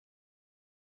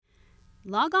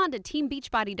Log on to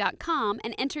teambeachbody.com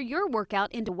and enter your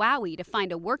workout into Wowie to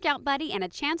find a workout buddy and a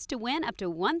chance to win up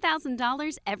to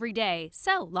 $1,000 every day.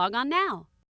 So log on now.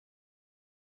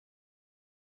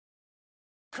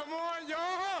 Come on,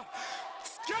 y'all!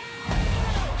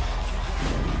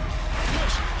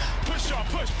 Push, y'all,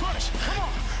 push!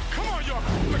 Come on, y'all!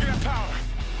 Look at that power!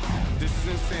 This is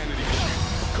insanity.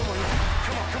 Come on,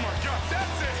 y'all! Come on, y'all!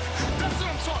 That's it! That's what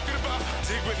I'm talking about!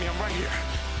 Dig with me, I'm right here.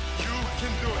 You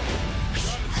can do it.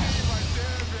 You're on the team right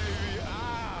there,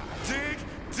 baby. Dig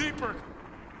deeper.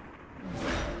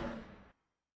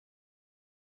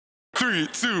 3,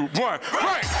 2, 1,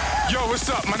 right! Yo, what's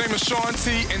up? My name is Shaun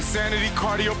T, Insanity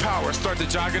Cardio Power. Start to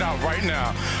jog it out right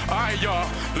now. All right, y'all,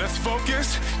 let's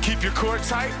focus. Keep your core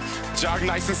tight. Jog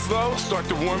nice and slow. Start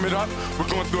to warm it up. We're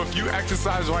going through a few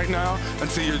exercises right now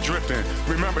until you're dripping.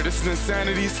 Remember, this is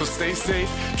Insanity, so stay safe.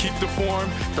 Keep the form.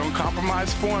 Don't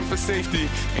compromise form for safety,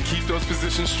 and keep those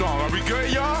positions strong. Are we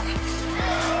good, y'all?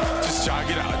 Just jog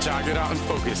it out and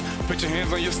focus. Put your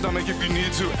hands on your stomach if you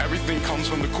need to. Everything comes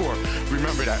from the core.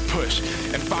 Remember that, push.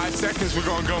 In 5 seconds, we're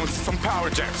gonna go into some power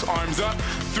jacks. Arms up,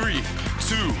 3,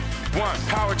 2, 1.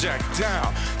 Power jack,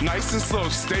 down. Nice and slow,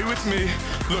 stay with me.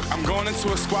 Look, I'm going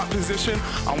into a squat position.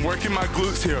 I'm working my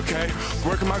glutes here, okay?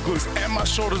 Working my glutes and my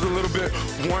shoulders a little bit,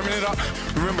 warming it up.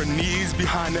 Remember, knees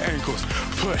behind the ankles.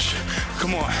 Push,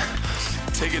 come on.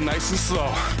 Take it nice and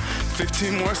slow.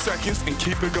 15 more seconds and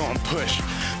keep it going. Push,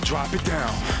 drop it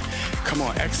down. Come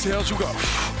on, exhale as you go.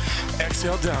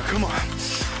 Exhale down, come on.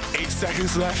 8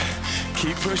 seconds left.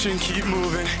 Keep pushing, keep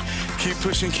moving. Keep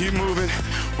pushing, keep moving.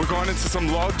 We're going into some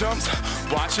log jumps.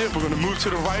 Watch it, we're gonna move to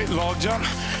the right, log jump,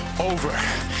 over,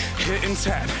 hit and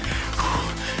tap.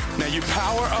 Now you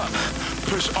power up,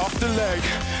 push off the leg.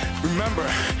 Remember,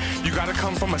 you gotta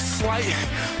come from a slight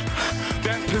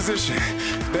bent position.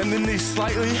 Bend the knee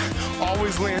slightly,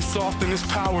 always land soft in this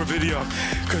power video,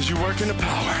 cause you're working the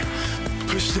power.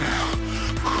 Push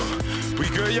down. We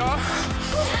good, y'all?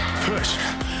 Push.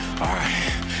 All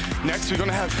right, next we're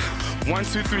gonna have 1,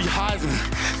 2, 3 highs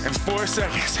in 4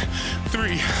 seconds.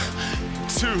 3,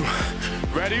 2,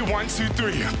 ready? 1, 2,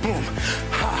 3, boom,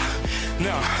 ha.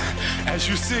 Now, as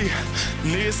you see,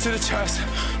 knees to the chest,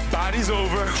 body's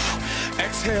over.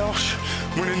 Exhale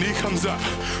when the knee comes up.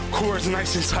 Core is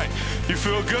nice and tight. You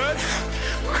feel good?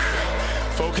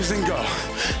 Focus and go.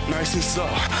 Nice and slow.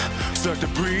 Start to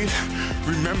breathe.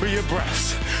 Remember your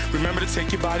breaths. Remember to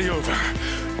take your body over.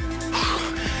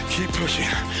 Keep pushing.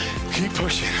 Keep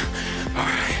pushing. All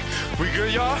right. We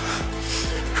good, y'all?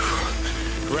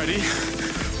 Ready?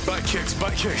 Butt kicks,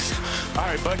 butt kicks. All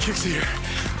right, butt kicks here.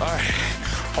 All right.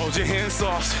 Hold your hands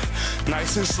soft.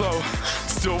 Nice and slow.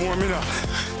 Still warming up.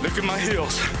 Look at my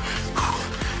heels.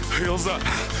 Heels up.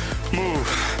 Move.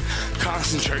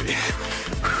 Concentrate.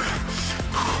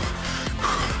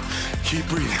 Keep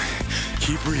breathing.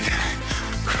 Keep breathing.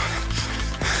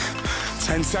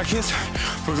 10 seconds.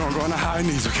 We're gonna go on the high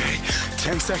knees, okay?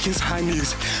 10 seconds, high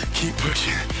knees. Keep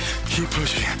pushing. Keep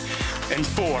pushing. And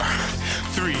 4,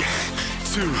 3,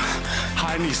 2,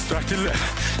 high knees. Start to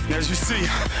lift. And as you see,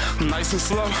 I'm nice and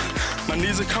slow. My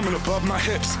knees are coming above my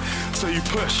hips. So you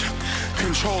push.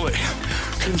 Control it.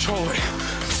 Control it.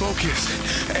 Focus.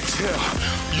 Exhale.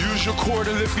 Use your core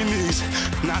to lift your knees.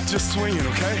 Not just swinging,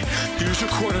 okay? Use your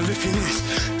core to lift your knees.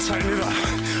 Tighten it up.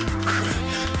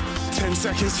 10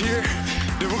 seconds here.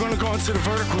 Then we're gonna go into the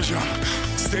vertical jump.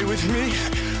 Stay with me.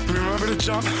 Remember to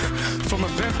jump from a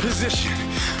bent position.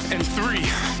 In 3,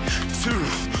 2,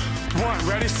 1.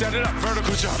 Ready, set it up.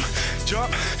 Vertical jump.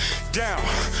 Jump, down,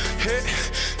 hit,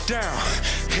 down,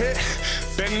 hit.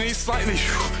 Bend the knees slightly.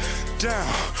 Down,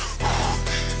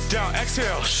 down.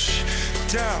 Exhale.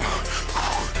 Down,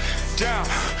 down,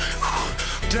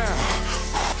 down.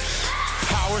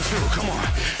 Power through. Come on.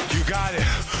 You got it.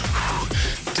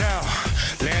 Down.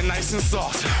 Land nice and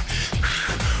soft.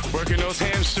 Working those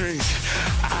hamstrings.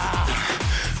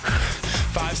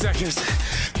 5 seconds.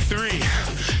 3,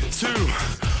 2,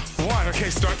 1. Okay,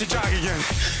 start to jog again.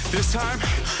 This time,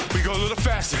 we go a little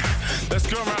faster. Let's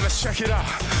go around, let's check it out.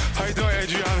 How you doing,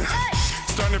 Adriana?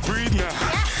 Starting to breathe now.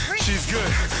 She's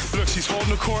good. Look, she's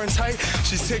holding the core in tight.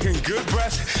 She's taking good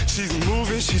breaths. She's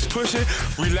moving, she's pushing,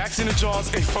 relaxing the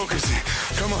jaws and focusing.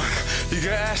 Come on. You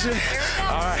good, Ashley?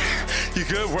 All right. You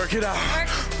good? Work it out.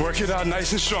 Work it out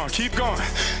nice and strong. Keep going.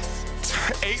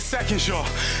 8 seconds, y'all.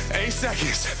 8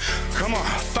 seconds. Come on.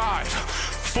 5,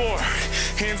 4.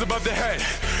 Hands above the head.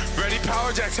 Ready?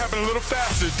 Power jacks happen a little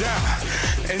faster.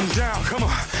 Down and down. Come on.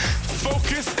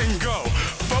 Focus and go.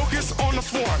 Focus on the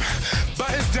form.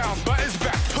 Butt is down, butt is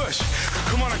back. Push.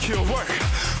 Come on, Akil. Work.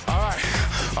 All right.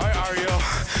 All right, Ariel,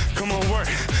 come on, work.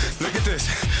 Look at this.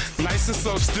 Nice and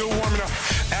slow, still warming up.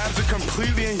 Abs are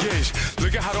completely engaged.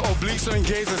 Look at how the obliques are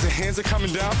engaged as the hands are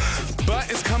coming down. Butt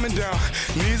is coming down,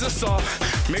 knees are soft.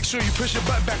 Make sure you push your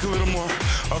butt back a little more.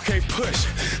 Okay, push.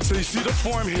 So you see the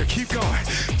form here. Keep going,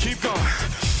 keep going.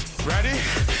 Ready?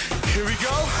 Here we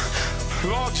go.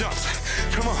 Long jumps.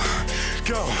 Come on,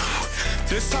 go.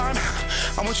 This time,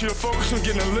 I want you to focus on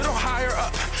getting a little higher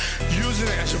up. Using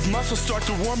it as your muscles start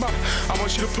to warm up. I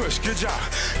want you to push. Good job.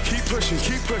 Keep pushing,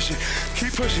 keep pushing,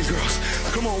 keep pushing, girls.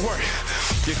 Come on, work.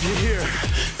 If you're here,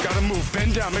 gotta move.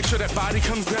 Bend down. Make sure that body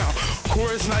comes down.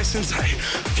 Core is nice and tight.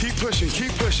 Keep pushing,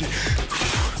 keep pushing.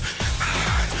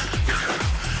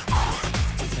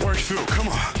 Work through. Come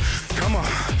on, come on.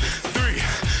 3,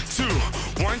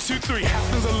 2, 1, 2, 3.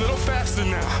 Happens a little faster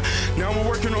now. Now we're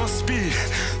working on speed.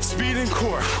 Speed and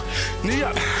core. Knee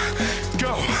up.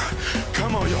 Go.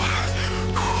 Come on, y'all.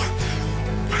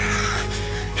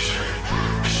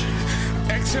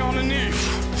 Exhale on the knee.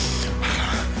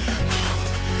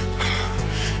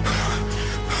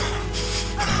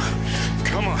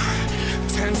 Come on.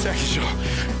 10 seconds, y'all.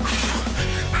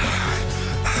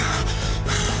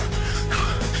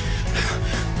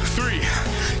 3,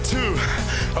 2,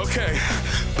 okay.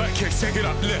 Butt kicks, take it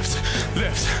up, lift,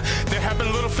 lift. They happen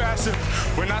a little faster.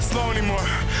 We're not slow anymore.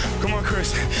 Come on,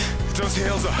 Chris. Those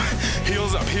heels up,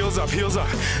 heels up, heels up, heels up.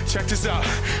 Check this out.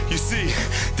 You see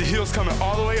the heels coming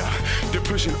all the way up. They're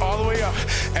pushing all the way up.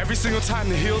 Every single time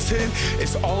the heels hit,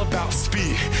 it's all about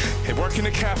speed. And working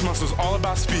the calf muscles, all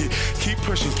about speed. Keep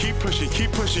pushing, keep pushing,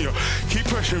 keep pushing, yo. Keep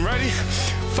pushing, ready?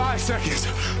 5 seconds,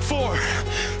 4,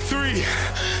 3,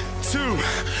 2,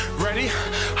 ready?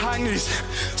 High knees.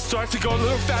 Start to go a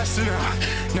little faster now.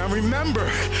 Now remember,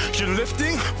 you're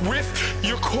lifting with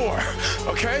your core,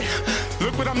 okay?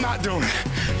 Look what I'm not doing.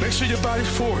 Make sure your body's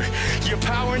forward. You're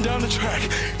powering down the track.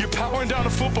 You're powering down the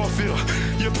football field.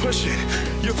 You're pushing,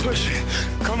 you're pushing.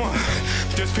 Come on.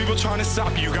 There's people trying to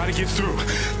stop you. You gotta get through.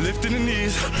 Lifting the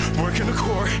knees, working the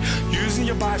core, using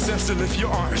your biceps to lift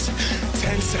your arms.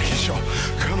 10 seconds, y'all.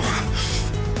 Come on.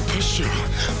 Push through.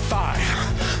 5,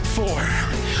 4,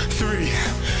 3,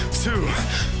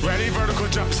 2, ready? Vertical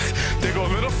jumps. They go a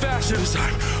little faster this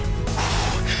time.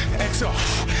 Exhale.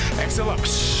 Exhale up.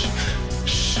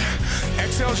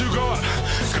 Exhale as you go up.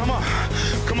 Come on.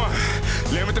 Come on.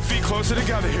 Land with the feet closer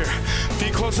together here.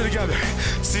 Feet closer together.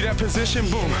 See that position?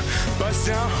 Boom. Bust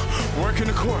down. Working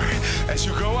the core. As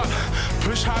you go up,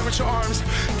 push high with your arms.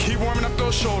 Keep warming up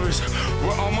those shoulders.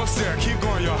 We're almost there. Keep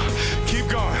going, y'all. Keep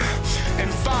going.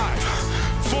 And 5,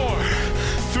 4,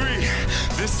 3.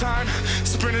 This time,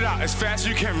 sprint it out as fast as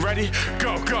you can. Ready?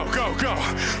 Go, go, go, go.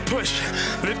 Push.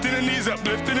 Lifting the knees up,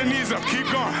 lifting the knees up.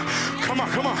 Keep going. Come on,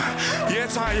 come on. Yeah,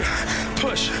 Tanya.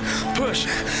 Push, push.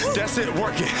 That's it,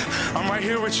 work it. I'm right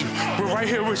here with you. We're right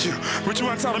here with you. What you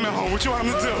want to tell them at home? What you want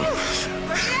them to do?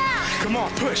 Come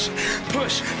on, push,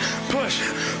 push, push,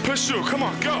 push through. Come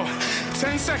on, go.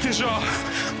 10 seconds, y'all.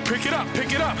 Pick it up,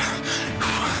 pick it up.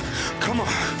 Come on.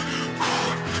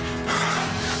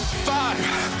 5,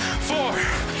 4,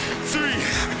 3,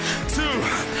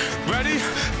 2, ready?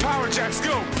 Power jacks,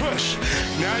 go, push.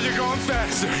 Now you're going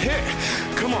faster, hit.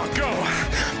 Come on, go.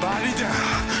 Body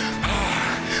down.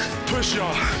 Push,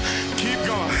 y'all. Keep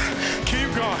going,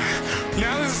 keep going.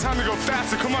 Now this is time to go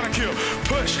faster. Come on, Akil.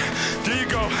 Push. There you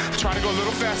go. Try to go a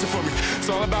little faster for me. It's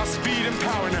all about speed and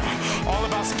power now. All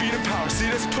about speed and power. See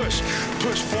this? Push.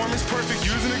 Push. Form is perfect.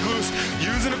 Using the glutes,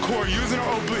 using the core, using the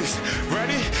obliques.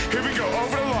 Ready? Here we go.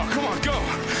 Over the log. Come on, go.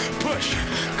 Push.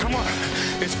 Come on.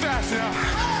 It's fast now.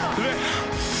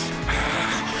 Lift.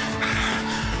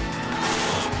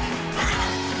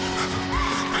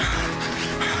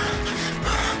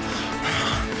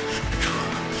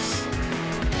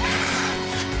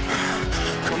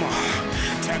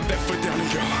 Tap that foot down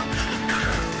and go.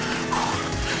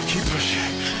 Keep pushing,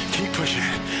 keep pushing.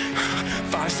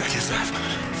 5 seconds left.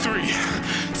 3,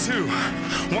 2,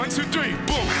 1, 2, 3,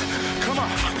 boom. Come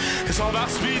on. It's all about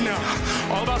speed now.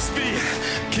 All about speed.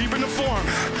 Keeping the form.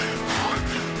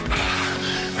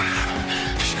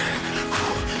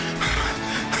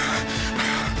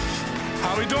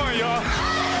 How we doing, y'all?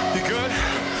 You good?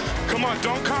 Come on,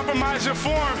 don't compromise your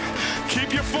form.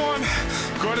 Keep your form.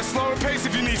 Go at a slower pace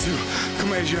if you need to.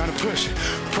 Come on, Adriana, push.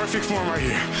 Perfect form right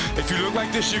here. If you look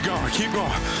like this, you're going. Keep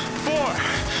going. 4,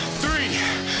 3,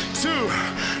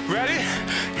 2, ready?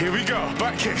 Here we go.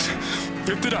 Butt kicks.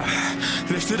 Lift it up.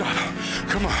 Lift it up.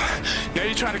 Come on. Now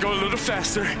you're trying to go a little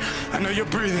faster. I know you're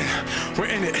breathing. We're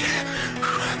in it.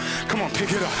 Come on,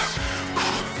 pick it up.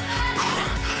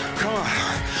 Come on.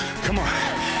 Come on.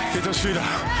 Get those feet up.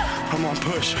 Come on,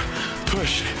 push.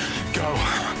 Push. Go.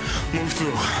 Move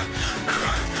through.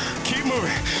 Keep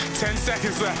moving. 10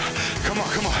 seconds left. Come on,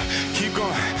 come on. Keep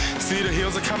going. See, the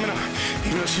heels are coming up.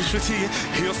 Even though she's fatiguing,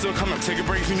 heels still coming up. Take a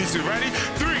break if you need to. Ready?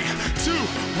 3, 2,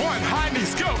 1. High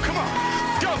knees. Go. Come on.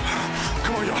 Go.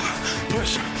 Come on, y'all.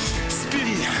 Push.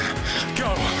 Speedy.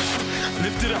 Go.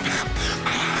 Lift it up.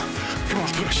 Come on,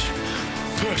 push.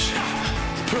 Push.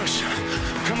 Push.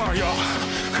 Come on, y'all.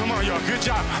 Come on, y'all. Good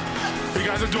job. You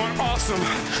guys are doing awesome.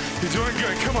 You're doing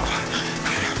good. Come on.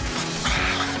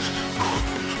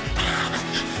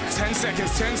 10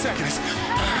 seconds, 10 seconds.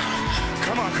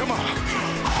 Come on, come on.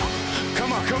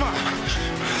 Come on, come on.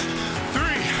 3,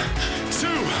 2,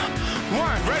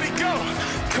 1. Ready, go.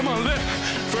 Come on, lift.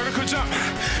 Vertical jump.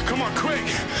 Come on, quick.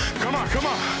 Come on, come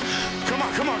on. Come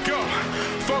on, come on, go.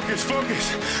 Focus,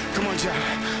 focus. Come on, Jack.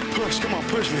 Push, come on,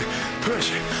 push me.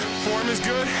 Push. Form is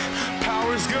good.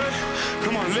 Power is good.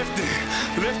 Come on, lifting,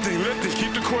 lifting, lifting.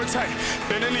 Keep the core tight.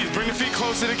 Bend the knees. Bring the feet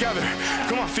closer together.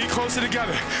 Come on, feet closer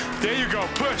together. There you go.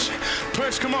 Push,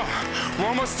 push. Come on. We're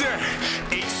almost there.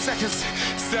 8 seconds.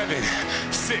 7,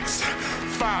 6,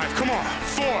 5. Come on.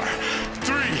 4,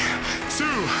 3,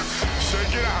 2.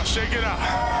 Shake it out. Shake it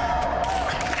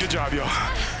out. Good job, y'all.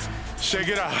 Shake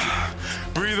it out.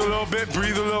 Breathe a little bit.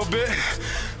 Breathe a little bit.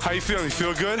 How you feeling? You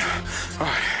feel good? All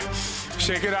right.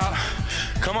 Shake it out.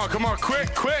 Come on, come on,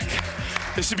 quick, quick.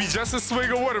 It should be just a swig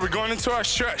of water. We're going into our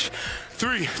stretch.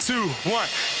 3, 2, 1.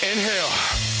 Inhale.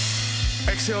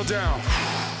 Exhale down.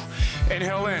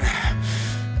 Inhale in.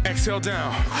 Exhale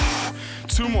down.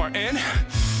 2 more. In.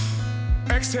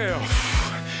 Exhale.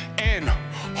 In.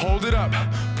 Hold it up.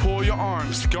 Pull your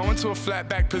arms. Go into a flat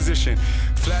back position.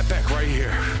 Flat back right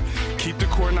here. Keep the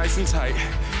core nice and tight.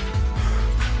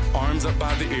 Arms up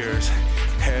by the ears.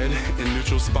 Head in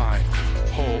neutral spine.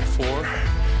 Hold. 4,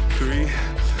 3.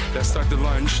 Let's start the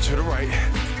lunge to the right.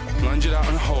 Lunge it out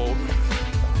and hold.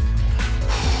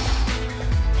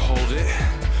 Hold it.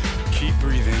 Keep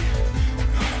breathing.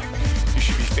 You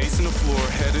should be facing the floor,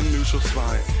 head in neutral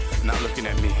spine. Not looking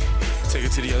at me. Take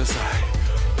it to the other side.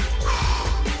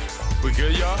 We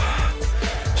good, y'all?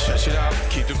 Stretch it out.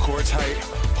 Keep the core tight.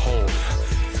 Hold.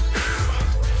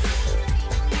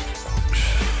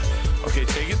 Okay,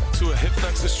 take it to a hip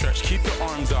flexor stretch. Keep the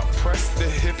arms out. Press the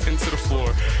hip into the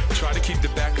floor. Try to keep the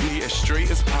back knee as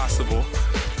straight as possible.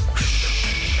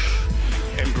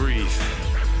 And breathe.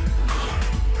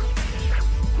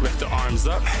 Lift the arms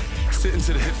up. Sit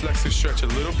into the hip flexor stretch a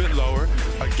little bit lower.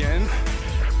 Again,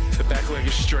 the back leg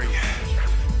is straight.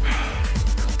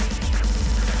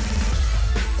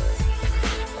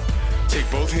 Take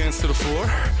both hands to the floor.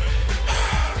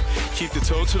 Keep the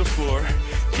toe to the floor.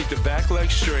 Keep the back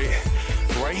leg straight.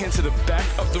 Right hand to the back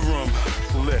of the room.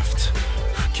 Lift.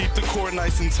 Keep the core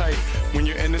nice and tight when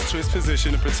you're in this twist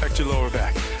position to protect your lower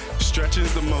back. Stretching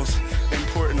is the most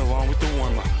important along with the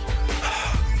warm-up.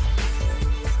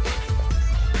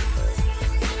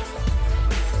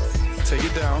 Take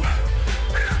it down.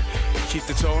 Keep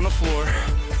the toe on the floor.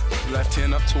 Left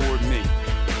hand up toward me.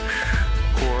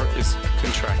 Core is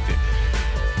contracted.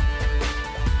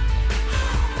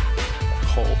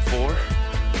 Hold. 4,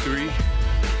 3.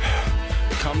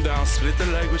 Come down, split the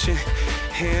leg with your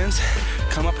hands.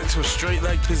 Come up into a straight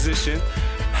leg position.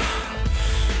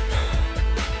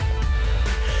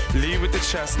 Lead with the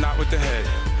chest, not with the head.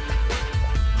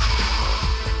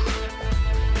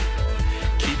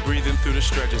 Keep breathing through the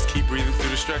stretches. Keep breathing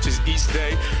through the stretches. Each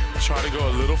day, try to go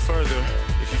a little further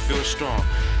if you feel strong.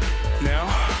 Now,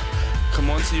 come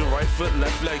onto your right foot,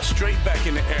 left leg straight back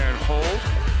in the air and hold.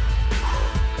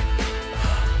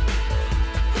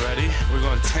 Ready? We're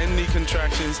going 10 knee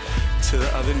contractions to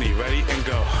the other knee. Ready? And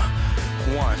go.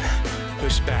 1.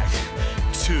 Push back.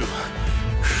 2.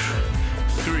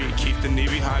 3. Keep the knee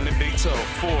behind the big toe.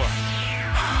 4.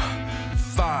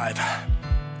 5.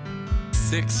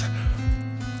 6.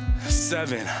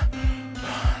 7.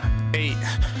 8.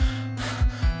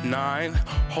 9.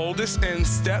 Hold this in.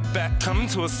 Step back. Come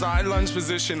into a side lunge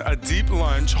position. A deep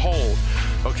lunge. Hold.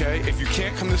 Okay? If you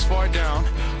can't come this far down,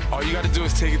 all you got to do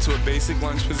is take it to a basic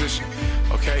lunge position.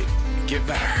 Okay? Get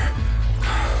better.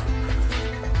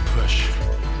 Push.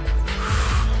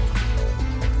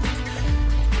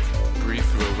 Breathe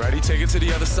through. Ready? Take it to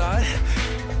the other side.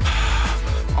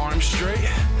 Arms straight.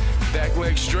 Back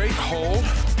leg straight. Hold.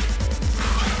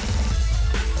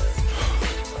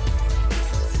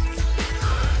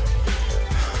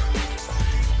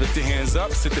 Lift the hands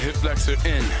up. Sit the hip flexor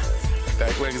in.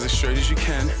 Back leg is as straight as you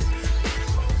can.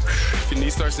 If your knee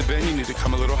starts to bend, you need to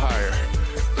come a little higher.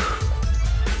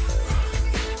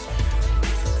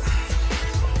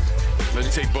 Ready?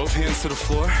 Take both hands to the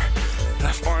floor.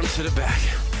 Left arm to the back.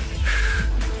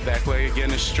 Back leg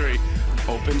again is straight.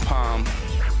 Open palm.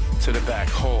 to the back,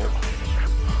 hold.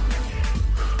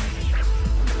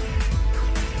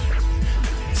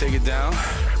 Take it down,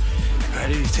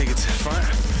 ready, take it to the front.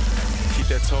 Keep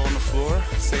that toe on the floor,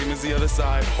 same as the other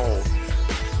side, hold.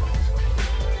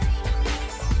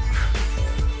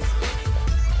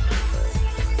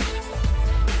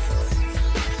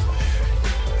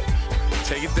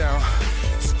 Take it down,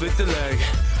 split the leg,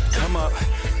 come up,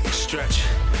 stretch.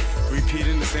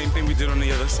 Repeating the same thing we did on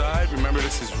the other side. Remember,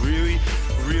 this is really,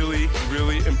 really,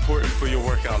 really important for your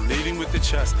workout. Leading with the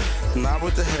chest, not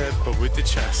with the head, but with the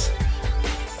chest.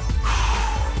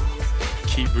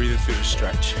 Keep breathing through the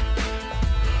stretch.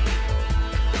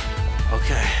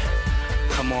 Okay,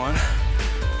 come on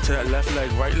to that left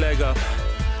leg, right leg up.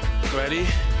 Ready?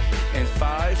 In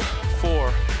 5,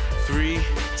 4, 3,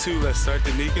 2, let's start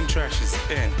the knee contractions.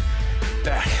 In,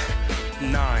 back,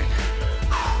 9,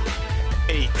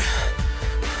 8,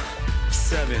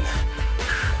 7,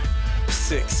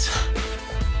 6,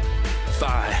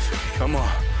 5, come on.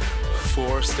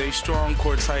 4, stay strong,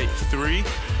 core tight. 3,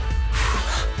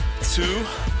 2,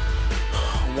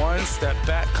 1, step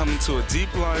back, come into a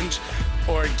deep lunge.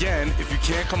 Or again, if you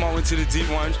can't come all into the deep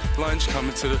lunge, come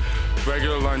into the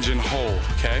regular lunge and hold,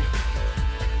 okay?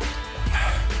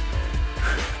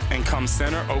 And come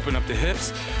center, open up the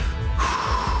hips.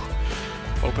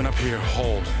 Open up here,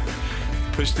 hold.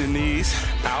 Push the knees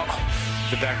out,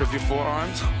 the back of your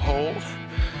forearms, hold.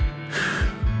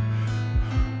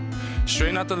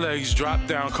 Straighten out the legs, drop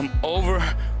down, come over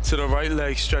to the right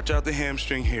leg, stretch out the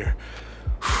hamstring here.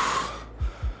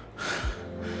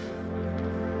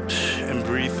 And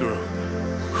breathe through.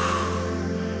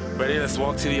 Ready, let's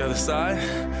walk to the other side.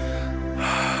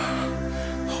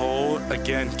 Hold,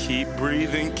 again, keep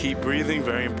breathing,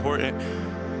 very important.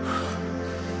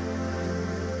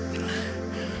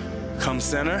 Come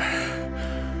center.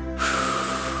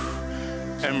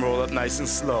 And roll up nice and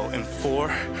slow. In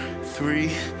 4,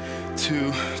 3,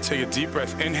 2, take a deep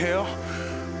breath. Inhale.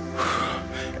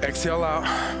 Exhale out.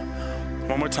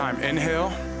 One more time,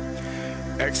 inhale.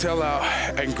 Exhale out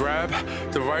and grab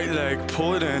the right leg,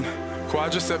 pull it in.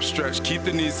 Quadricep stretch, keep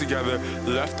the knees together,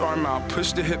 left arm out,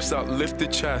 push the hips out, lift the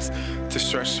chest to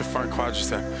stretch the front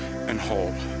quadricep and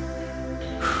hold.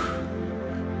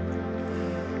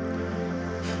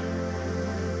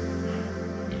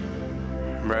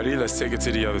 Ready? Let's take it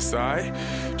to the other side.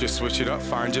 Just switch it up,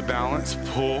 find your balance,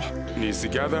 pull, knees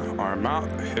together, arm out,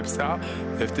 hips out,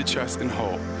 lift the chest and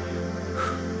hold.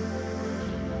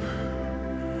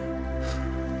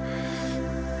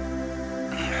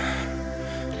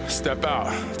 Step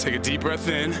out, take a deep breath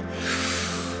in,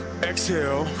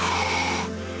 exhale,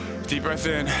 deep breath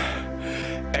in,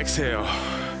 exhale.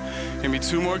 Give me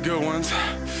 2 more good ones.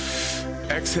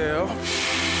 Exhale,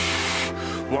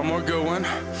 1 more good one.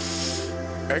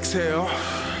 Exhale,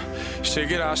 shake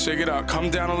it out,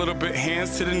 come down a little bit,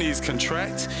 hands to the knees,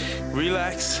 contract,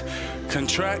 relax,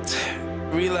 contract,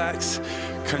 relax,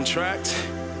 contract,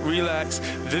 relax.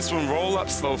 This one, roll up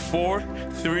slow, 4,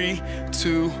 3,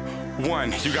 2,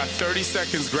 1. You got 30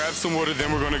 seconds, grab some water,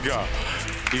 then we're gonna go.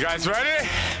 You guys ready?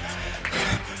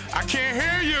 I can't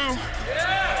hear you.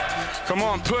 Yeah. Come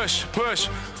on, push, push.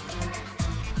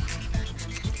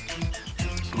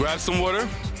 Grab some water.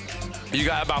 You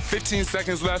got about 15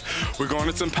 seconds left. We're going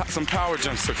to some power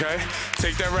jumps, okay?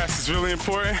 Take that rest, it's really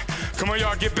important. Come on,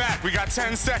 y'all, get back. We got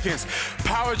 10 seconds.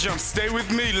 Power jumps, stay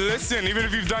with me. Listen, even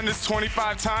if you've done this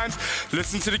 25 times,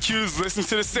 listen to the cues, listen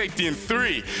to the safety. In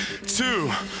 3, 2,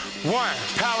 1.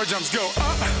 Power jumps, go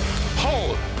up,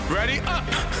 hold. Ready, up,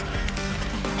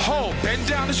 hold. Bend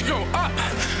down as you go, up.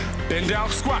 Bend down,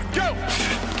 squat, go.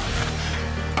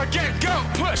 Again, go,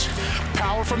 push.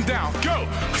 Power from down, go.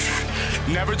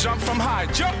 Never jump from high,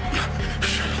 jump.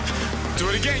 Do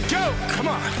it again, go, come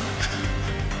on.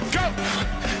 Go.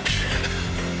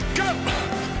 Go.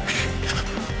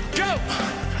 Go.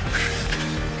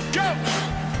 Go.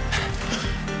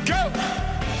 Go.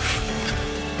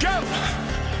 Go.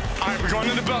 All right, we're going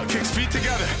into belt kicks, feet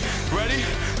together. Ready?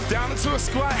 Down into a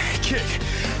squat, kick.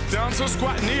 Down to a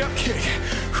squat, knee up, kick.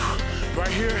 Right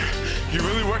here, you're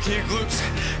really working your glutes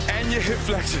and your hip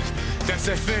flexors. That's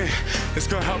that thing that's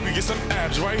gonna help you get some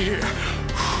abs right here.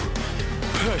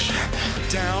 Push,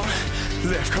 down,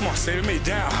 lift. Come on, stay with me.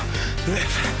 Down,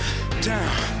 lift,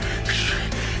 down.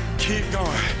 Keep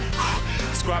going.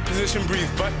 Squat position, breathe.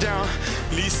 Butt down,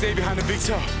 knees stay behind the big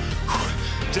toe.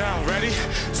 Down, ready?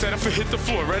 Set up for hit the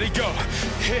floor. Ready, go.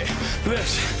 Hit,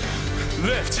 lift,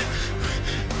 lift.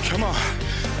 Come on.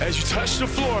 As you touch the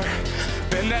floor,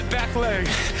 bend that back leg,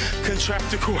 contract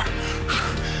the core.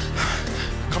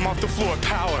 Come off the floor,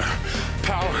 power,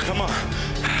 power, come on.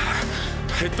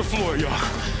 Hit the floor, y'all.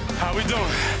 How we doing?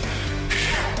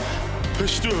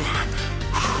 Push through.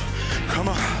 Come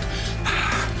on.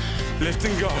 Lift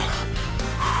and go.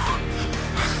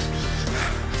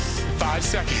 5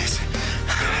 seconds.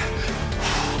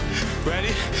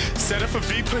 Ready? Set up for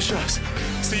V push-ups.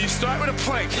 So you start with a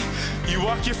plank. You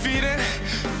walk your feet in,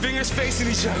 fingers facing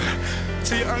each other.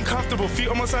 Till you're uncomfortable, feet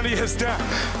almost under your hips. Down,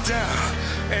 down,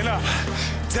 and up,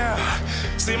 down.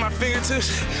 See my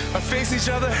fingertips are facing each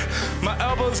other. My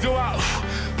elbows go out.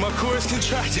 My core is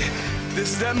contracted.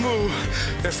 This is that move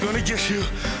that's gonna get you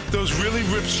those really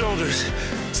ripped shoulders.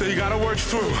 So you gotta work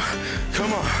through.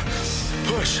 Come on,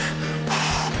 push.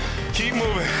 Keep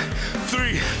moving.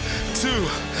 3, 2,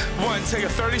 1. Take a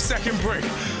 30-second break.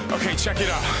 Okay, check it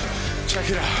out. Check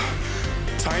it out.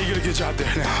 Tanya, you did a good job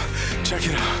there now. Check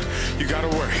it out. You gotta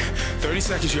work. 30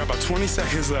 seconds, you got about 20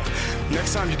 seconds left.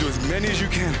 Next time you do as many as you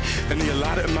can in the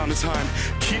allotted amount of time.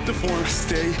 Keep the form,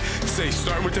 stay safe.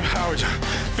 Start with the power jump.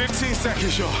 15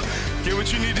 seconds, y'all. Get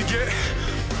what you need to get.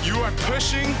 You are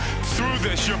pushing through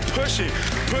this. You're pushing,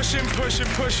 pushing, pushing,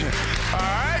 pushing. All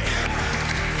right?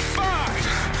 5,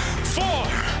 4,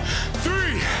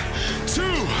 3, 2,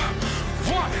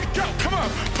 1. Go, come on,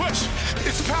 push.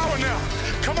 It's power now.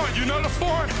 Come on, you know the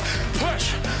form.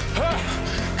 Push.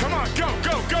 Come on, go,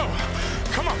 go, go.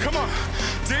 Come on, come on.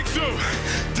 Dig through,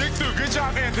 dig through. Good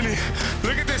job, Anthony.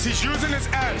 Look at this, he's using his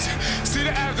abs. See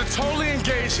the abs are totally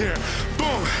engaged here.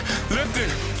 Boom, lifting.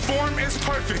 Form is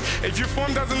perfect. If your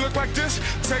form doesn't look like this,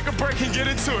 take a break and get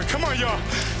into it. Come on, y'all.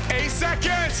 8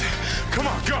 seconds. Come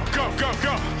on, go, go, go,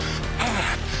 go.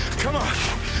 Come on,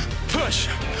 push,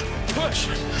 push,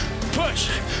 push.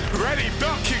 Ready,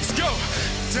 belt kicks, go.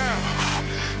 Down,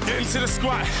 get into the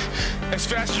squat. As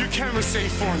fast as you can with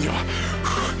safe form, y'all.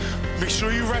 Make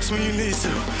sure you rest when you need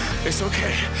to. It's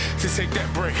okay to take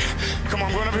that break. Come on,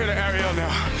 I'm going over here to Ariel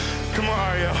now. Come on,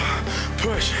 Ariel.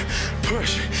 Push,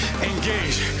 push,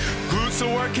 engage. Glutes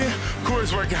are working, core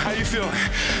is working. How you feeling?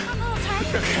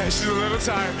 Okay, she's a little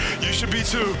tired. You should be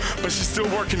too, but she's still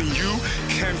working and you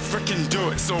can freaking do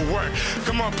it. So work.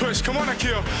 Come on, push. Come on,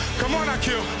 Akil. Come on,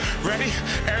 Akil. Ready?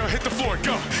 Ariel, hit the floor.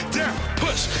 Go. Down.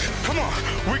 Push. Come on.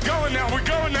 We're going now. We're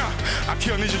going now.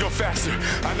 Akil, need you to go faster.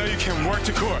 I know you can work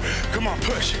the core. Come on,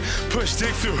 push. Push.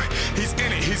 Dig through. He's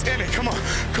in it. He's in it. Come on.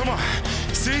 Come on.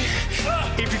 See?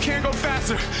 If you can't go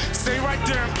faster, stay right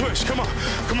there and push. Come on.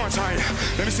 Come on, Tanya.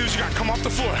 Let me see what you got. Come off the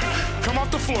floor. Come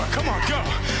off the floor. Come on. Go.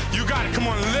 You got it. Come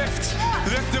on, lift,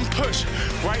 lift and push.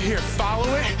 Right here,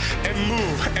 follow it and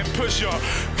move and push, y'all.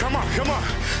 Come on, come on,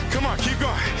 come on, keep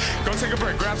going. Go take a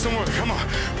break, grab some water, come on.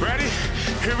 Ready?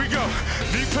 Here we go.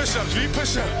 V push-ups, V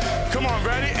push-up. Come on,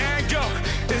 ready, and go.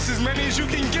 It's as many as you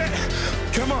can get.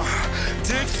 Come on,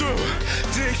 dig through,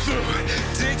 dig through,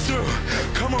 dig through.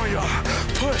 Come on, y'all,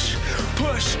 push,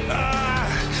 push.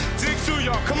 Dig through,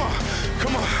 y'all, come on,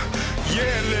 come on.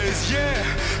 Yeah, Liz, yeah.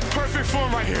 Perfect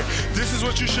form right here. This is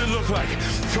what you should look like.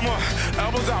 Come on,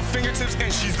 elbows out, fingertips in.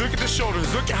 Look at the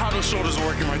shoulders. Look at how those shoulders are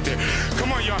working right there.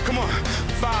 Come on, y'all, come on.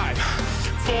 5,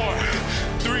 4,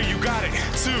 3, you got it.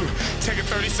 2, take a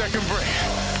 30-second break.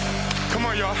 Come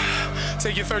on, y'all.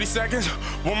 Take your 30 seconds.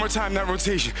 One more time, that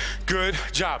rotation. Good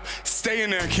job. Stay in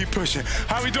there and keep pushing.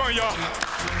 How we doing, y'all?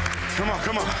 Come on,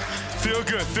 come on. Feel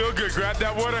good, feel good. Grab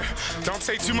that water. Don't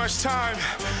take too much time.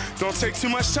 Don't take too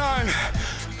much time.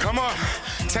 Come on,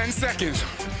 10 seconds.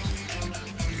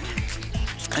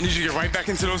 I need you to get right back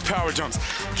into those power jumps.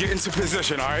 Get into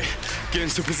position, all right? Get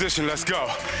into position, let's go.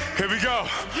 Here we go.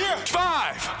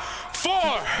 5,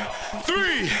 4,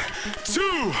 3,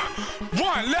 2,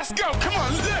 1, let's go. Come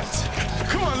on, lift.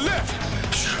 Come on,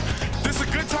 lift. This is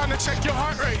a good time to check your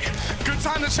heart rate. Good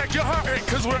time to check your heart rate,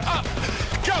 because we're up.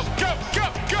 Go, go, go,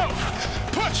 go.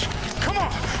 Push. Come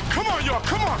on, y'all,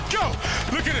 come on, go.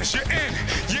 Look at this, you're in,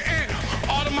 you're in.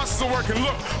 All the muscles are working,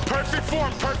 look. Perfect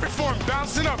form,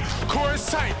 bouncing up. Core is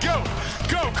tight, go,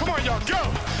 go. Come on, y'all,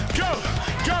 go, go,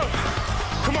 go.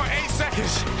 Come on, 8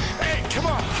 seconds. 8, come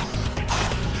on.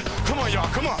 Come on, y'all,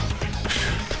 come on.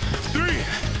 3,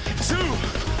 2,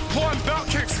 1, belt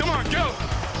kicks, come on, go.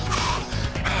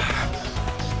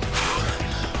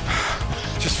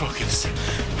 Just focus.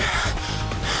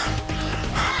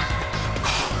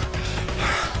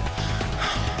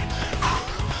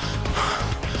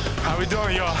 How we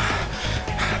doing, y'all?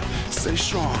 Stay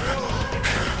strong.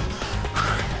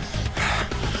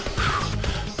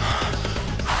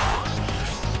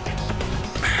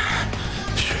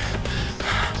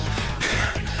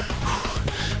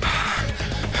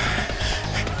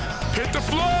 Hit the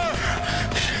floor.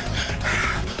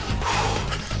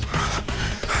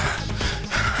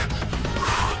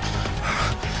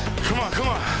 Come on, come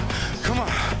on, come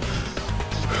on.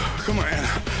 Come on,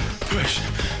 Anna. Push,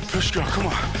 push, girl, come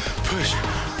on. Push,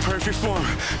 Perfect form,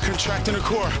 contracting the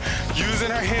core, using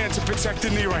her hand to protect the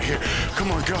knee right here.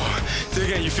 Come on, go. Do it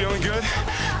again, you feeling good?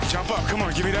 Jump up, come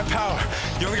on, give me that power.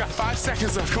 You only got 5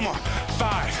 seconds left, come on.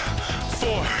 5,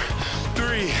 4,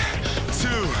 3,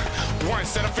 2, 1.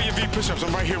 Set up for your V push-ups.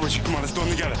 I'm right here with you. Come on, let's do them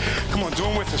together. Come on, do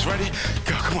them with us. Ready?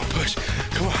 Go, come on, push.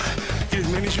 Come on, get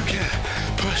as many as you can.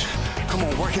 Push. Come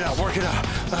on, work it out, work it out.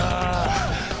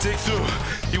 Dig through.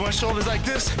 You want shoulders like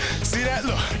this? See that?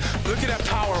 Look at that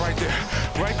power right there.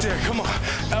 Right there, come on.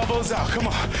 Elbows out, come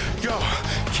on. Go.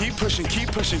 Keep pushing,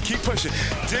 keep pushing, keep pushing.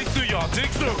 Dig through, y'all, dig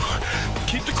through.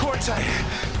 Keep the core tight.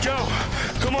 Go.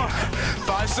 Come on.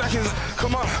 5 seconds.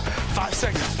 Come on. 5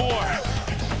 seconds. 4,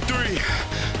 3,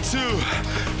 2.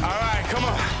 All right, come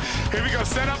on. Here we go.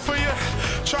 Set up for your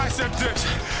tricep dips.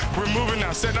 We're moving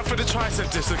now. Setting up for the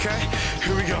tricep dips, okay?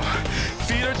 Here we go.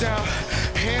 Feet are down.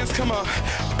 Hands come up.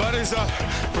 Butt is up.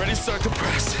 Ready, start to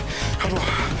press. Come on.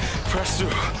 Press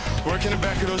through. Working the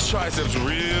back of those triceps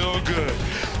real good.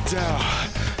 Down.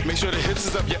 Make sure the hips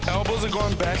is up. Your elbows are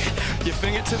going back. Your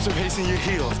fingertips are facing your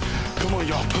heels. Come on,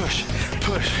 y'all. Push,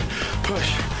 push,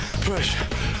 push, push.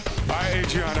 All right,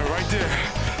 Adriana, right there.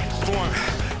 Form.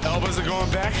 Elbows are going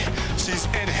back. She's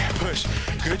in it. Push.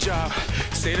 Good job.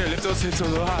 Stay there. Lift those hips a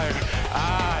little higher.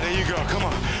 There you go. Come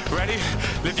on. Ready?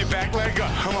 Lift your back leg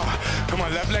up. Come on. Come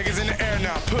on. Left leg is in the air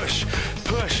now. Push.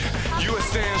 Push. You are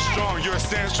staying strong. You are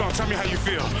staying strong. Tell me how you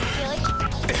feel.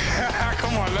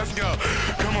 Come on. Let's go.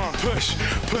 Come on. Push.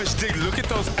 Push. Dig. Look at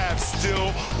those abs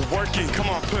still working. Come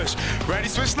on. Push. Ready?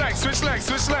 Switch leg. Switch leg.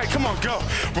 Switch leg. Come on. Go.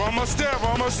 We're almost there. We're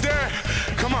almost there.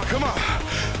 Come on. Come on.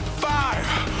 5,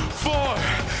 4,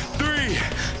 3,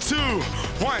 2,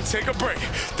 1. Take a break.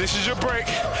 This is your break.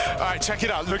 All right, check it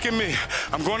out. Look at me.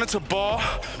 I'm going into ball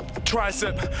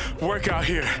tricep workout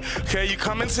here. Okay, you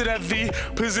come into that V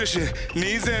position.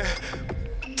 Knees in.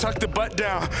 Tuck the butt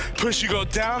down. Push, you go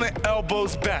down and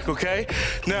elbows back, okay?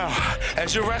 Now,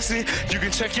 as you're resting, you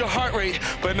can check your heart rate,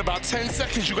 but in about 10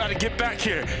 seconds, you gotta get back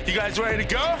here. You guys ready to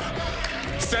go?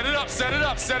 Set it up, set it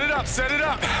up, set it up, set it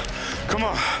up. Come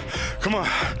on, come on.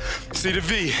 See the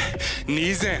V.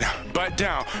 Knees in, butt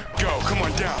down. Go, come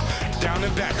on, down. Down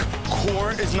and back.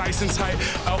 Core is nice and tight.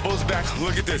 Elbows back.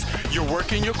 Look at this. You're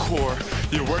working your core.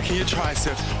 You're working your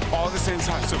triceps all at the same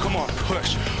time. So come on,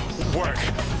 push, work,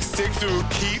 stick through,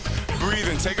 keep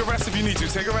breathing. Take a rest if you need to.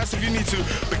 Take a rest if you need to,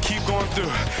 but keep going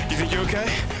through. You think you're okay?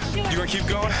 You gonna keep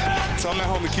going? Tell them at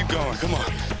home to keep going. Come on.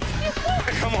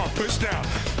 Come on, push down.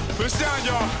 Push down,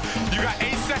 y'all. You got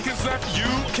 8 seconds left. You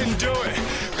can do it.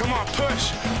 Come on,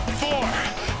 push. 4,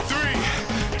 3,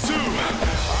 2. All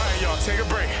right, y'all, take a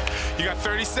break. You got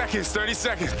 30 seconds, 30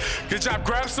 seconds. Good job.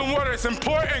 Grab some water. It's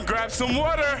important. Grab some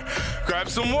water. Grab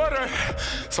some water.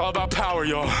 It's all about power,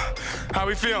 y'all. How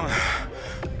we feeling?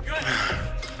 Good.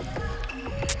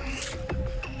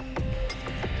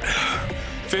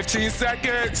 15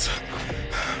 seconds.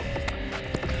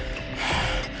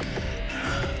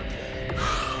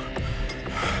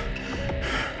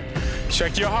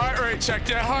 Check your heart rate, check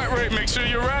that heart rate, make sure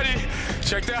you're ready.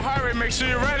 Check that heart rate, make sure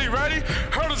you're ready, ready?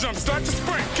 Hurdle jump, start to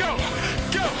sprint, go,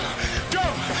 go, go,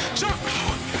 jump,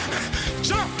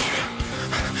 jump,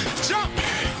 jump,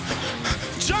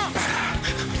 jump,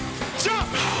 jump,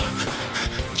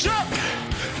 jump,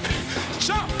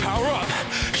 jump, power up,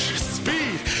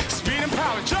 speed, speed and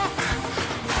power, jump,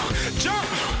 jump,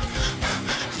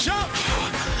 jump,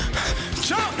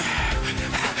 jump,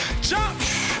 jump,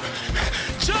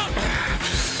 jump,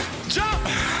 jump,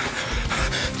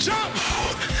 jump,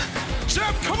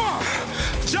 jump, come on,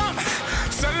 jump,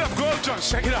 set it up, go up, jump,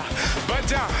 check it out, butt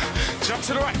down, jump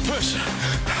to the right, push,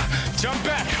 jump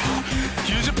back,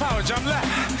 use your power, jump left,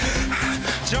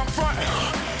 jump front,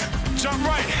 jump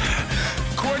right,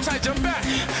 core tight, jump back,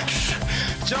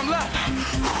 jump left,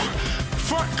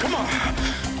 front, come on,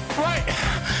 right,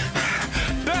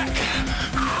 back,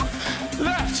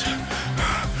 left,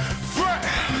 front,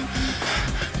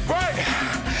 right,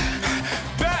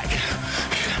 back,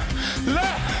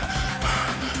 left,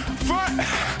 front.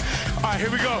 All right,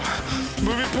 here we go.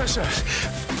 Moving push-ups.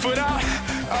 Foot out,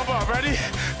 elbow up. Ready?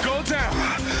 Go down.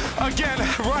 Again,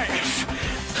 right.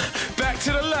 Back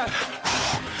to the left.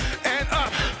 And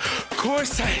up. Core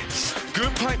tight.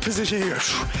 Good plank position here.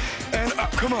 And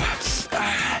up. Come on.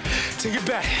 Take it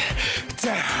back.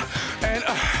 Down. And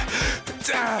up.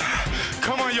 Down.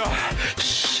 Come on, y'all.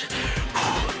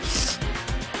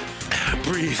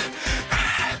 Breathe.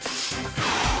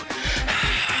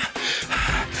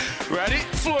 Ready?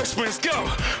 Floor sprints, go.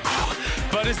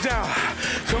 Butt is down.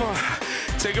 Come on.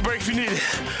 Take a break if you need it.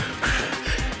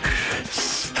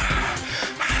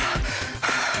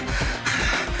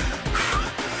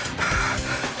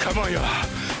 Come on, y'all.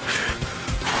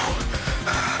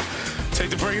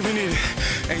 the break if you need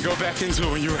it, and go back into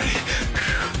it when you're ready.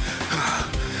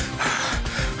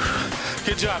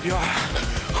 Good job, y'all.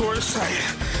 Core is tight.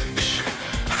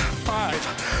 5,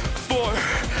 4,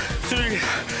 3,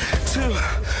 2.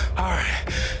 All right,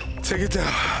 take it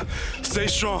down. Stay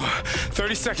strong.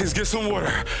 30 seconds, get some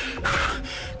water.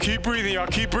 Keep breathing, y'all,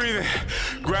 keep breathing.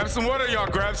 Grab some water, y'all,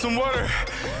 grab some water.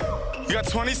 You got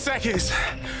 20 seconds.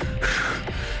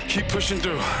 Keep pushing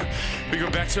through. We go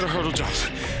back to the hurdle jumps.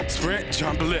 Sprint,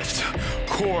 jump, lift.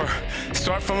 Core,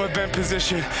 start from a bent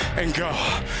position and go.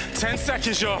 10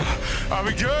 seconds, y'all. Are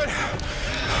we good?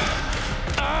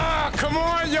 Come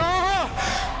on, y'all.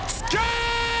 Let's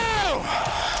go!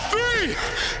 3,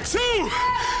 2,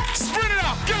 sprint it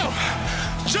out, go.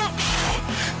 Jump,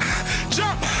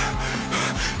 jump,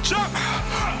 jump.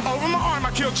 Over my arm,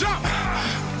 I kill, jump.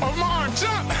 Over my arm,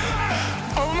 jump.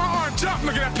 Over my arm, jump.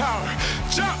 Look at that power.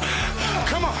 Jump.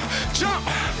 Come on, jump.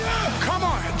 Come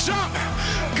on, jump.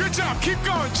 Good job, keep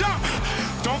going, jump.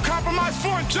 Don't compromise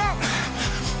form, jump.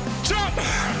 Jump.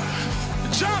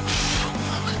 Jump.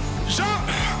 Jump.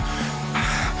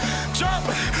 Jump.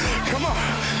 Come on,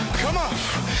 come on.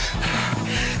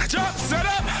 Jump, set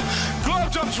up.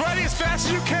 Globe jumps ready as fast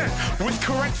as you can with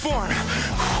correct form.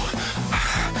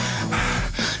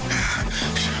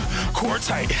 Core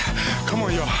tight. Come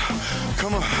on, y'all.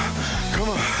 Come on, come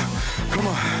on, come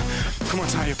on. Come on,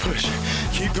 Tanya, push.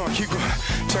 Keep going, keep going.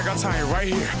 Check out Tanya right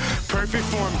here. Perfect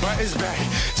form, butt is back.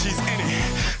 She's in it.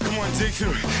 Come on, dig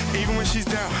through it. Even when she's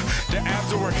down, the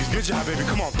abs are working. Good job, baby.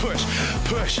 Come on, push,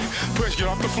 push, push. Get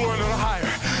off the floor a little higher.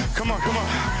 Come on, come on.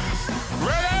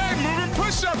 Ready? Moving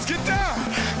push-ups. Get down.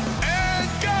 And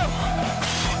go.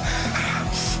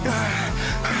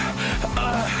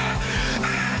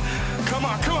 Come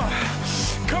on, come on.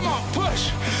 Come on,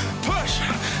 push, push,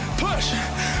 push.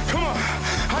 Come on.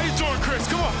 How you doing, Chris?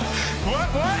 Come on. What?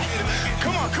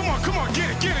 Come on, come on, come on. Get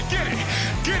it, get it, get it.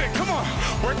 Get it, come on.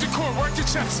 Work the core, work the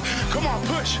chest. Come on,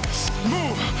 push.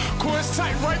 Move. Core is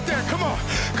tight right there. Come on.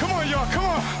 Come on, y'all, come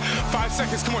on. 5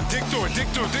 seconds, come on. Dig through it, dig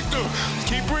through it, dig through it.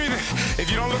 Keep breathing. If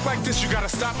you don't look like this, you gotta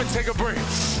stop and take a break.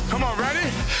 Come on, ready?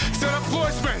 Set up floor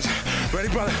spins. Ready,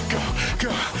 brother? Go,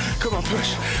 go. Come on,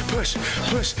 push, push,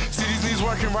 push. See these knees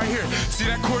working right here. See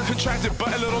that core contracted,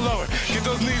 butt a little lower. Get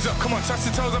those knees up. Come on, touch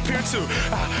the toes up here too.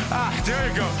 There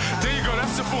you go. There you go.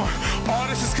 That's the form. All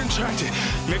this is contracted.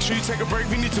 Make sure you take a break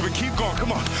if you need to, but keep going.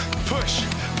 Come on. Push,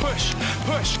 push,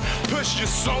 push, push. You're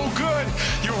so good.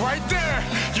 You're right there.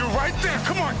 You're right there.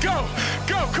 Come on, go,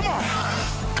 go. Come on.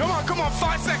 Come on, come on,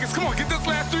 5 seconds. Come on, get this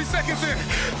last 3 seconds in.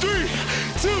 3,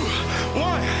 2,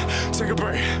 1. Take a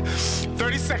break.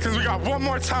 30 seconds. We got one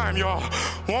more time, y'all.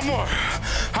 One more.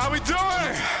 How we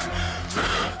doing?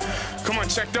 Come on,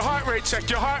 check the heart rate. Check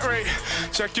your heart rate.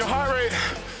 Check your heart rate.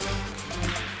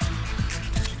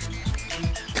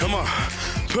 Come on,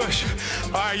 push.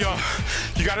 All right, y'all.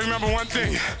 You gotta remember one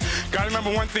thing. Gotta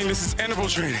remember one thing, this is interval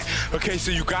training. Okay,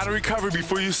 so you gotta recover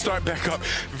before you start back up.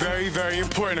 Very, very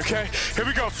important, okay? Here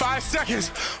we go, 5 seconds.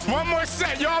 One more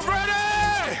set, y'all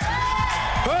ready?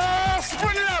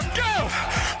 Sprint it up, go!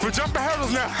 We're jumping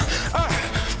hurdles now.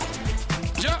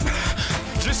 Jump,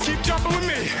 just keep jumping with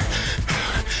me.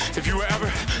 If you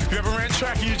ever ran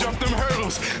track and you jumped them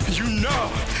hurdles, you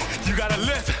know you gotta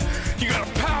lift, you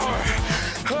gotta power.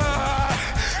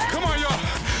 Come on, y'all.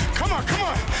 Come on, come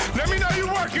on. Let me know you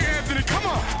working, Anthony. Come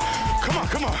on. Come on,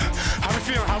 come on. How we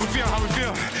feeling? How we feeling? How we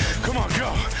feeling? Come on,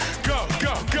 go. Go,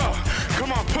 go, go.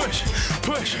 Come on, push,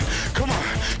 push. Come on.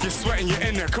 You're sweating, you're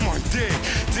in there. Come on, dig.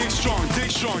 Dig strong,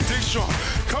 dig strong, dig strong.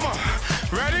 Come on.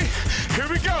 Ready? Here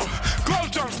we go.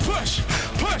 Globe jumps, push,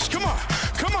 push. Come on,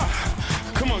 come on.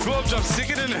 Come on, globe jumps, stick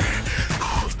it in there.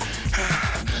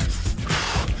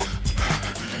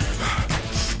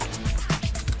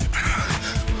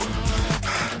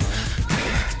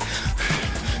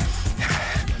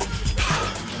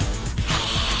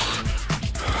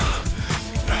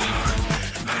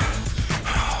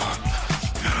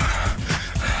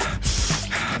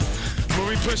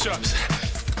 Push-ups.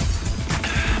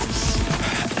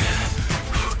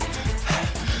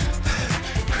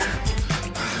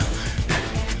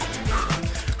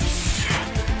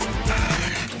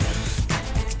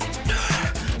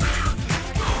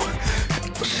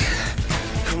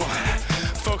 Come on,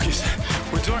 focus.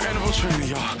 We're doing interval training,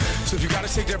 y'all. So if you gotta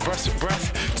take that breath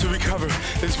to recover,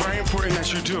 it's very important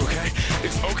that you do, okay?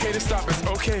 It's okay to stop. It's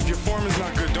okay if your form is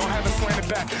not good. Don't have it slanted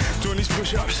back doing these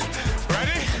push-ups.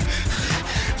 Ready?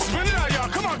 Sprint it out, y'all.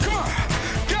 Come on, come on.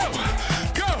 Go,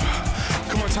 go.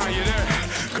 Come on, Tanya, there.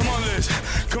 Come on, Liz.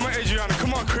 Come on, Adriana.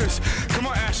 Come on, Chris. Come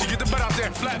on, Ashley. Get the butt out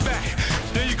there. Flat back.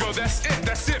 There you go. That's it.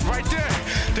 That's it right there.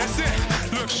 That's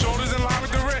it. Look, shoulders in line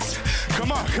with the wrist.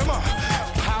 Come on, come on.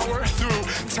 Power through,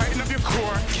 tighten up your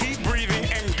core, keep breathing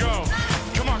and go.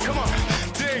 Come on, come on.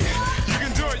 Dig, you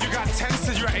can do it. You got 10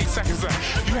 seconds, you got 8 seconds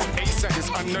left. You have 8 seconds,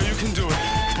 I know you can do it.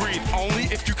 Breathe, only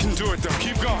if you can do it though.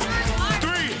 Keep going.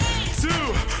 3, 2,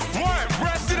 1,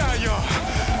 rest it out, y'all.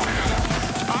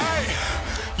 All right,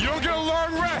 you don't get a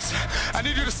long rest. I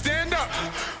need you to stand up.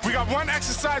 We got one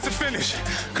exercise to finish.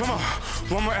 Come on,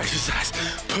 one more exercise.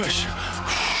 Push.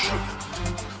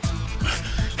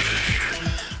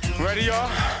 Ready, y'all?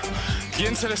 Get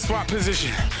into the squat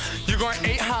position. You're going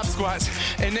 8 hop squats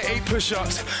and the 8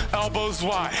 push-ups, elbows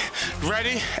wide.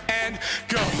 Ready, and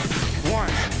go. 1,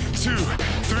 2,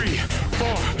 3,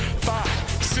 4,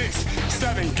 5, 6,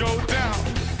 7. Go down.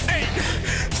 8,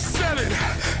 7,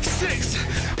 6,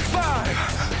 5,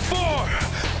 4,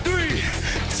 3,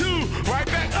 2. Right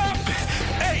back up.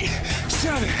 8,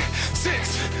 7,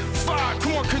 6, 5.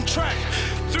 Come on, contract.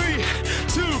 3,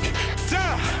 2,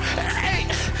 down. 8,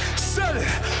 7,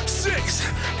 6,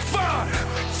 5,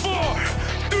 4,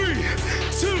 3,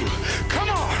 2. Come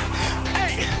on.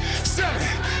 8, 7,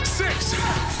 6,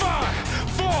 5,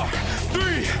 4,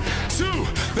 3, 2.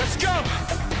 Let's go.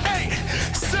 8,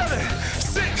 7,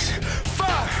 6,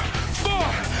 5,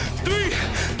 4, 3.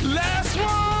 Last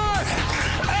one.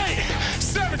 8,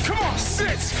 7. Come on.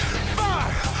 6,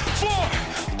 5, 4,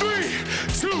 3,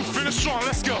 2. Finish strong.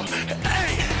 Let's go. 8,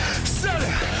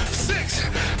 7, 6,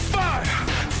 5,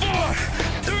 4,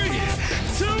 3,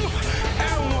 2,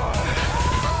 and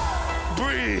 1.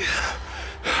 Breathe.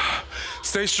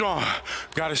 Stay strong.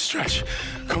 Gotta stretch.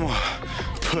 Come on.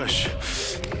 Push.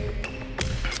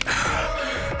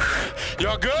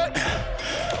 Y'all good?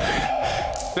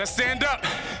 Let's stand up.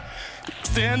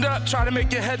 Stand up. Try to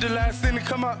make your head the last thing to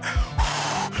come up.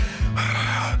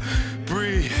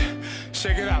 Breathe.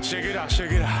 Shake it out, shake it out,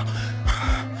 shake it out.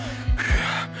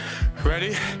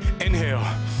 Ready? Inhale.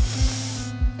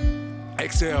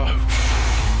 Exhale.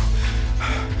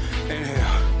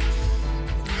 Inhale.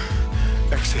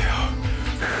 Exhale.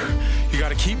 You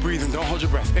gotta keep breathing, don't hold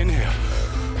your breath. Inhale.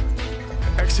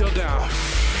 Exhale down.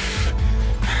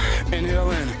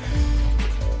 Inhale in.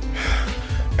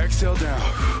 Exhale down.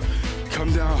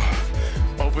 Come down.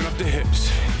 Open up the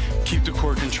hips. Keep the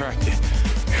core contracted.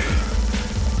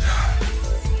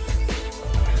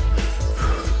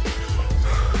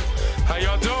 How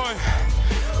y'all doing?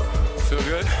 Feel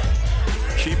good?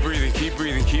 Keep breathing, keep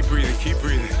breathing, keep breathing, keep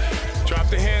breathing. Drop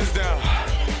the hands down.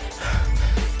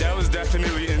 That was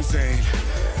definitely insane.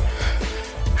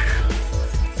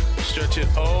 Stretch it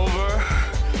over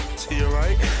to your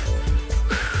right.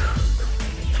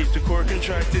 Keep the core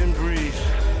contracted and breathe.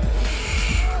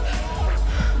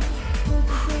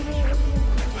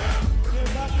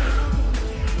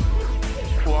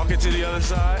 Walk it to the other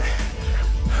side.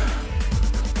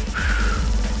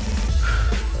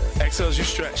 Exhale as you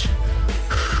stretch.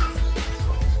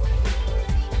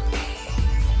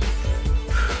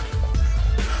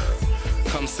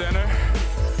 Come center.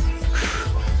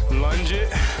 Lunge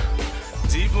it.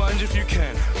 Deep lunge if you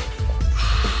can.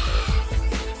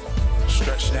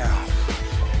 Stretch now.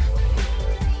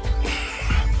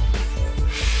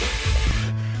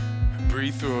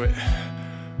 Breathe through it.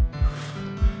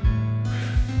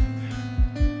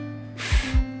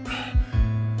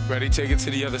 Ready, take it to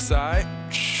the other side.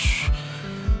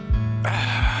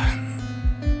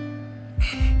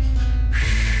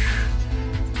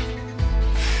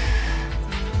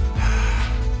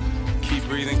 Keep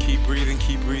breathing, keep breathing,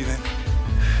 keep breathing.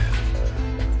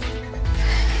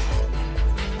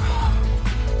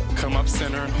 Come up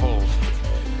center and hold.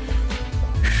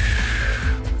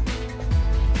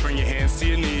 Bring your hands to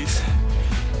your knees.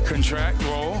 Contract,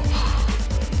 roll,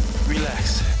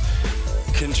 relax.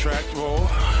 Contract, roll,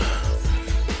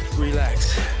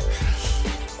 relax.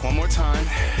 One more time,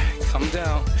 come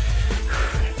down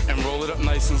and roll it up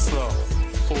nice and slow.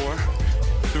 4,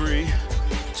 3,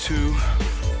 2,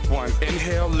 1.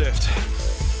 Inhale, lift.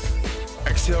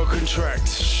 Exhale,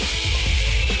 contract.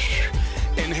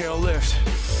 Inhale, lift.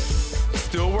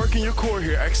 Still working your core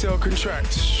here. Exhale,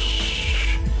 contract.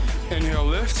 Inhale,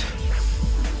 lift.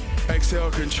 Exhale,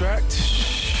 contract.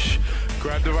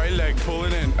 Grab the right leg, pull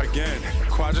it in. Again,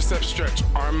 quadricep stretch,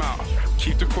 arm out.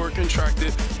 Keep the core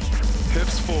contracted.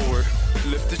 Hips forward,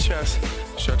 lift the chest,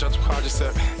 stretch out the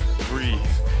quadricep, breathe.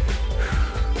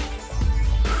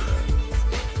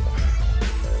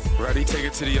 Ready, take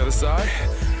it to the other side.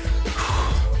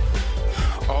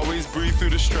 Always breathe through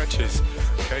the stretches.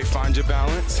 Okay, find your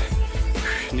balance.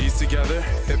 Knees together,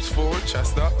 hips forward,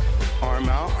 chest up, arm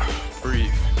out,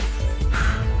 breathe.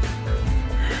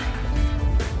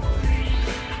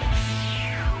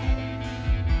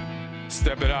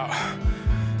 Step it out.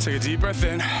 Take a deep breath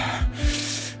in.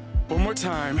 One more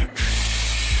time.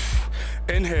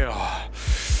 Inhale.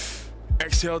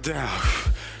 Exhale down.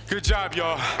 Good job,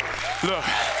 y'all. Look,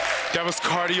 that was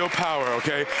cardio power,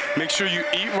 okay? Make sure you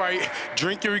eat right,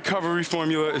 drink your recovery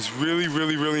formula. It's really,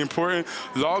 really, really important.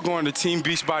 Log on to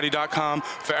teambeachbody.com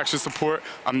for extra support.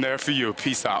 I'm there for you.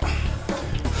 Peace out.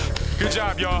 Good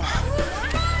job, y'all.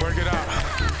 Work it out.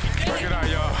 Work it out,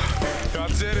 y'all. Y'all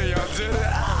did it, y'all did it.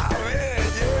 Ah, man,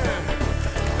 yeah.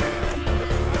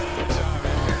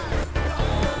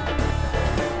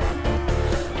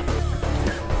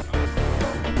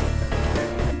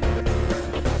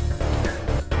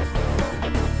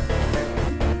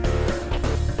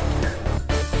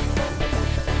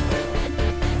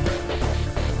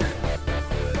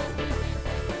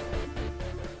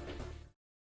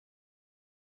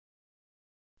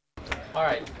 All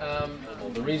right,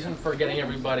 the reason for getting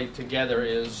everybody together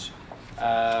is,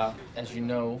 as you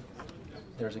know,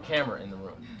 there's a camera in the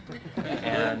room.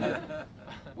 And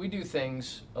we do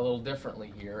things a little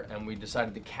differently here, and we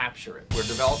decided to capture it. We're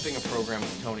developing a program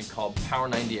with Tony called Power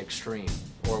 90 Extreme,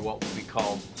 or what we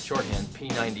call shorthand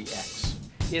P90X.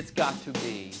 It's got to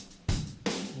be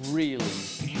really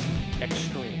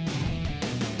extreme.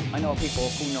 I know people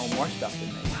who know more stuff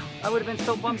than me. I would have been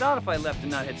so bummed out if I left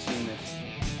and not had seen this.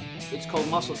 It's called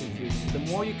muscle confusion. The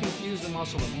more you confuse the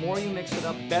muscle, the more you mix it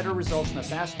up, better results and the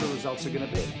faster the results are going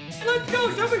to be. Let's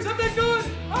go! Show me something good!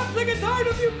 I'm sick and tired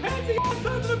of you pantsy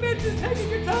sons of bitches taking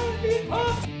your time and being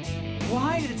pumped!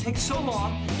 Why did it take so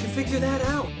long to figure that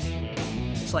out?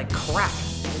 It's like crack.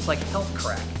 It's like health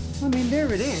crack. I mean,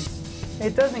 there it is.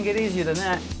 It doesn't get easier than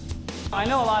that. I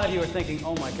know a lot of you are thinking,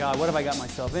 oh my God, what have I got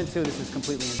myself into? This is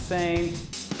completely insane.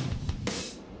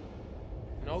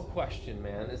 No question,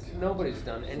 man. Nobody's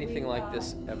done anything like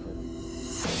this ever.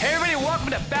 Hey everybody, welcome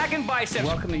to Back and Biceps.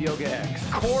 Welcome to Yoga X.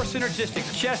 Core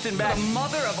synergistics, chest and back. The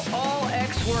mother of all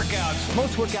X workouts.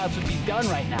 Most workouts would be done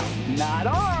right now. Not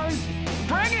ours.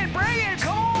 Bring it,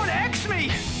 come on, X me.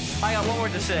 I got one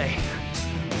word to say.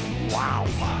 Wow.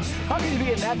 How can you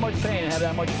be in that much pain and have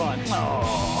that much fun?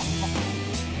 Oh.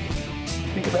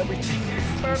 Think of everything.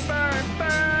 Burn, burn,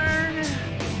 burn.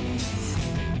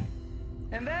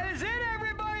 And that is it,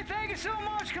 everybody. Thank you so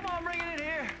much. Come on, bring it in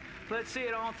here. Let's see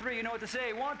it on three. You know what to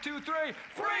say. 1, 2, 3.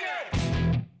 Bring it!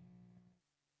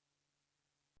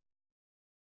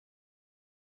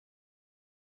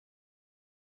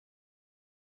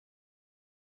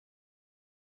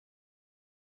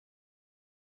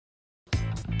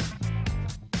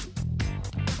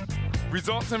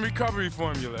 Results and recovery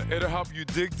formula. It'll help you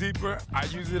dig deeper. I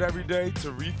use it every day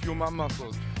to refuel my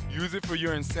muscles. Use it for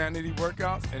your insanity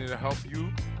workouts, and it'll help you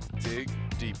dig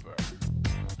deeper.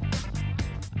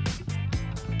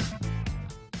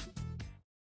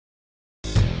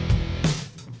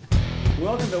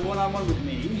 Welcome to One-on-One with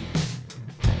me.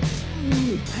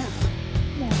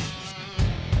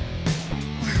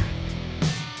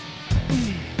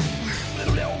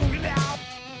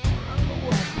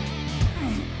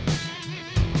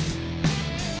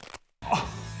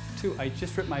 Two, I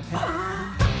just ripped my pen.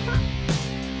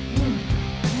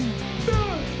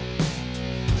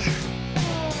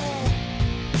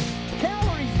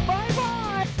 Calories,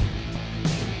 bye-bye!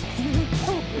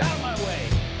 Out of my way!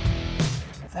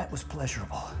 That was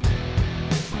pleasurable.